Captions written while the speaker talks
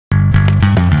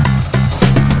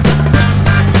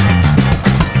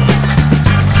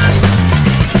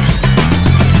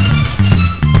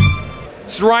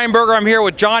is Ryan Berger. I'm here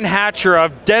with John Hatcher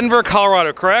of Denver,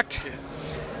 Colorado, correct? Yes.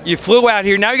 You flew out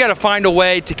here. Now you got to find a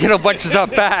way to get a bunch of stuff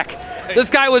back.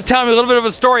 This guy was telling me a little bit of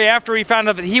a story after he found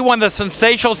out that he won the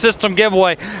Sensational System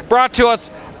giveaway, brought to us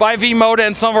by V-Moda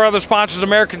and some of our other sponsors,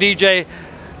 American DJ,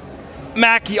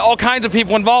 Mackie, all kinds of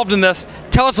people involved in this.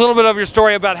 Tell us a little bit of your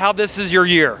story about how this is your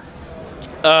year.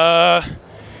 I'm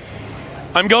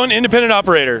going independent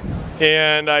operator,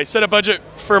 and I set a budget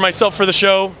for myself for the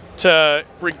show to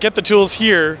get the tools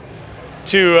here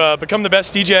to become the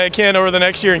best DJ I can over the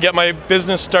next year and get my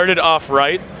business started off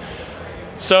right.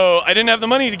 So I didn't have the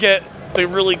money to get the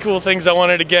really cool things I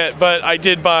wanted to get, but I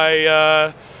did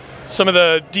buy some of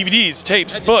the DVDs,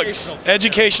 tapes, books,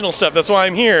 educational stuff. That's why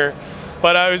I'm here.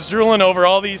 But I was drooling over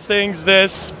all these things,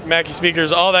 this, Mackie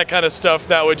speakers, all that kind of stuff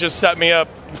that would just set me up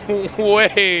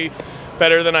way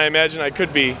better than I imagined I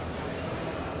could be.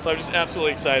 So I'm just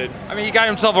absolutely excited. I mean, you got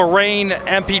himself a Rain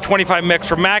MP25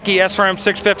 mixer, Mackie SRM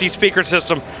 650 speaker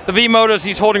system, the V-Modas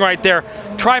he's holding right there,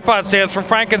 tripod stands from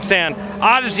Frankenstein,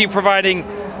 Odyssey providing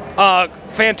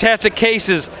fantastic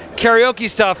cases, karaoke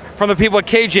stuff from the people at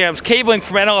K-Jams, cabling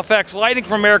from NLFX, lighting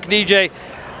from American DJ,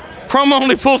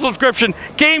 promo-only full subscription,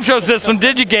 game show system,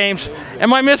 DigiGames.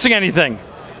 Am I missing anything?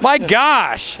 My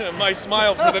gosh. My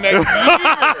smile for the next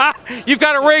year. You've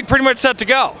got a rig pretty much set to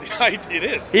go. It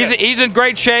is. He's in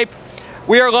great shape.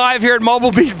 We are live here at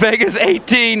Mobile Beat Vegas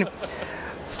 18.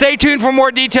 Stay tuned for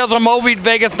more details on Mobile Beat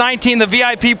Vegas 19, the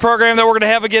VIP program that we're going to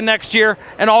have again next year,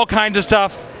 and all kinds of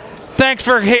stuff. Thanks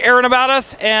for hearing about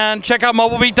us, and check out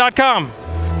mobilebeat.com.